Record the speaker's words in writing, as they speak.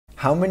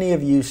How many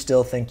of you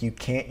still think you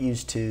can't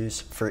use twos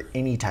for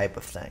any type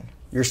of thing?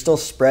 You're still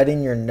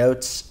spreading your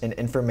notes and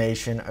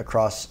information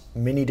across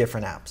many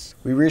different apps.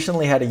 We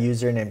recently had a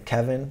user named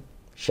Kevin,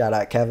 shout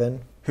out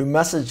Kevin, who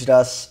messaged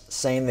us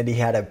saying that he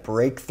had a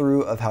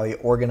breakthrough of how he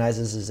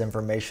organizes his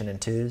information in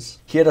twos.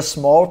 He had a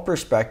small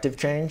perspective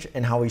change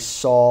in how he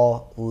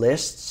saw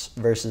lists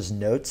versus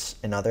notes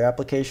in other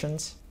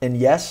applications. And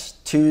yes,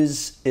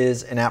 twos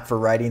is an app for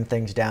writing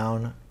things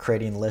down,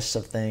 creating lists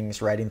of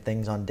things, writing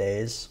things on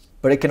days,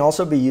 but it can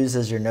also be used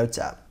as your notes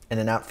app and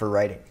an app for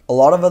writing. A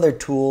lot of other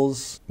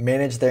tools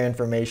manage their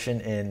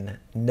information in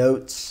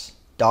notes,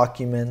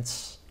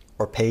 documents,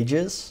 or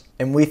pages,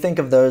 and we think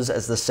of those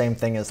as the same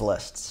thing as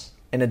lists.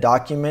 In a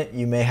document,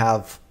 you may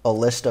have a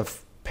list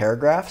of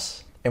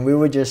paragraphs, and we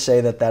would just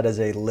say that that is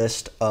a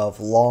list of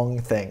long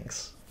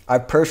things.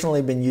 I've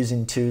personally been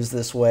using twos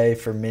this way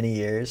for many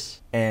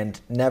years and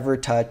never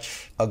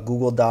touch a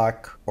Google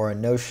Doc or a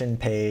Notion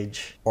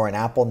page or an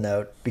Apple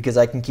Note because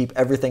I can keep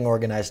everything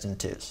organized in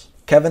twos.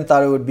 Kevin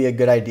thought it would be a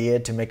good idea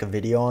to make a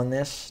video on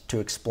this to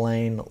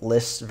explain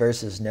lists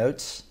versus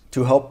notes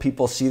to help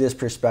people see this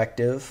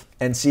perspective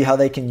and see how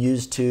they can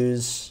use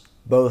twos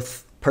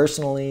both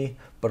personally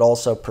but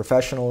also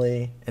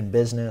professionally in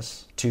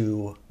business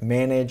to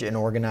manage and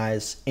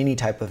organize any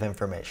type of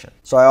information.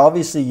 So I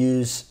obviously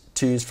use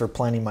twos for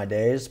planning my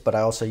days, but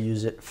I also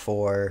use it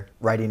for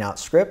writing out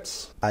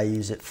scripts. I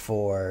use it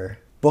for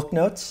book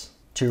notes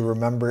to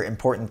remember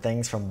important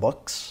things from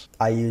books.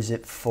 I use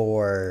it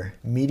for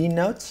meeting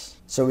notes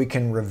so we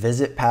can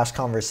revisit past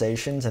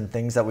conversations and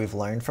things that we've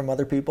learned from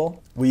other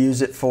people. We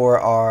use it for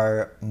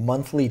our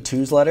monthly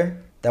twos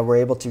letter that we're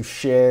able to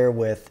share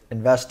with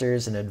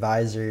investors and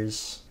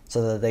advisors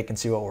so that they can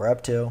see what we're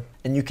up to.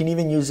 And you can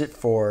even use it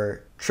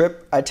for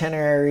trip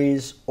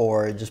itineraries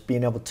or just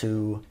being able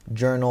to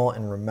journal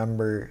and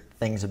remember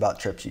things about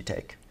trips you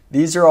take.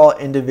 These are all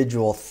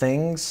individual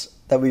things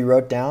that we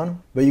wrote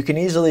down, but you can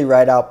easily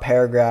write out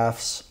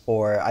paragraphs,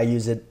 or I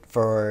use it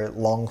for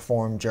long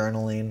form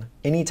journaling,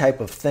 any type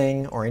of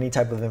thing or any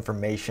type of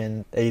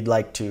information that you'd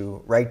like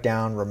to write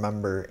down,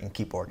 remember, and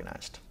keep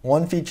organized.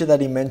 One feature that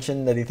he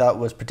mentioned that he thought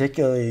was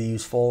particularly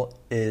useful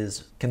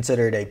is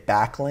considered a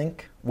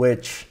backlink,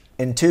 which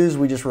in twos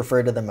we just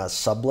refer to them as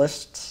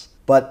sublists,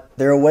 but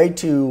they're a way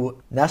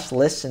to nest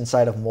lists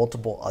inside of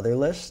multiple other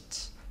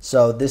lists.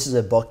 So this is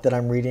a book that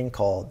I'm reading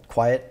called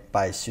Quiet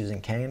by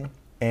Susan Cain.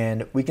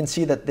 And we can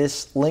see that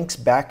this links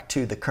back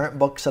to the current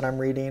books that I'm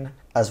reading,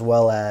 as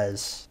well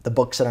as the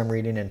books that I'm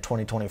reading in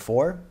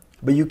 2024.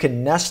 But you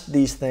can nest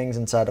these things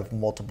inside of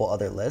multiple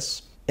other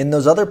lists. In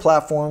those other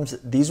platforms,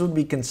 these would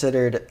be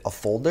considered a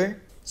folder.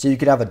 So you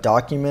could have a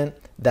document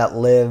that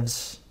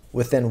lives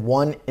within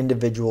one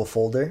individual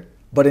folder.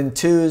 But in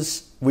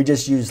twos, we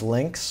just use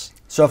links.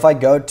 So if I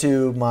go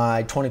to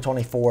my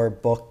 2024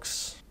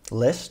 books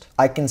list,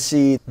 I can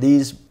see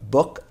these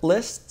book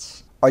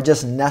lists are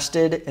just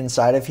nested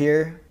inside of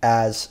here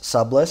as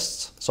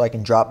sublists. So I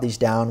can drop these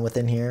down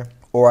within here,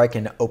 or I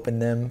can open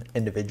them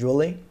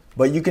individually.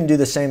 But you can do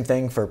the same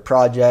thing for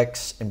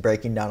projects and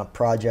breaking down a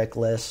project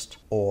list,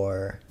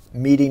 or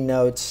meeting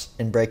notes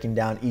and breaking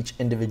down each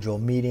individual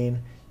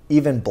meeting,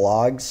 even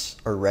blogs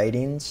or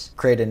ratings.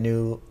 Create a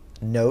new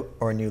note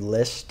or a new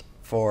list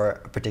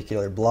for a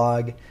particular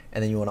blog,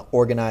 and then you want to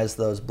organize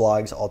those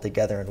blogs all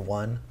together in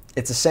one.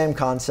 It's the same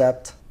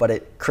concept, but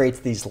it creates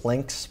these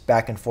links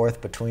back and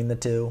forth between the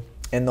two.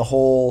 And the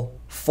whole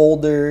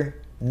folder,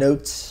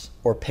 notes,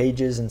 or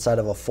pages inside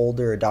of a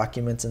folder, or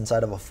documents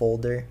inside of a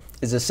folder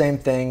is the same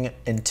thing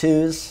in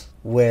twos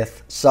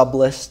with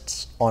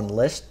sublists on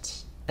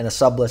lists. And a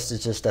sublist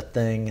is just a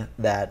thing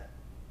that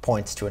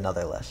points to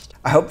another list.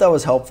 I hope that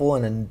was helpful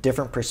and a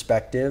different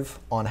perspective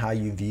on how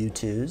you view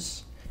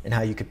twos and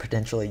how you could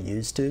potentially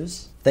use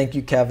twos. Thank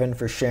you, Kevin,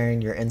 for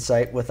sharing your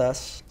insight with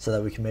us so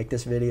that we can make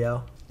this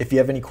video. If you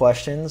have any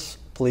questions,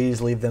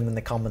 please leave them in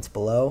the comments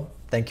below.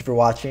 Thank you for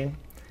watching,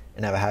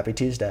 and have a happy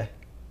Tuesday.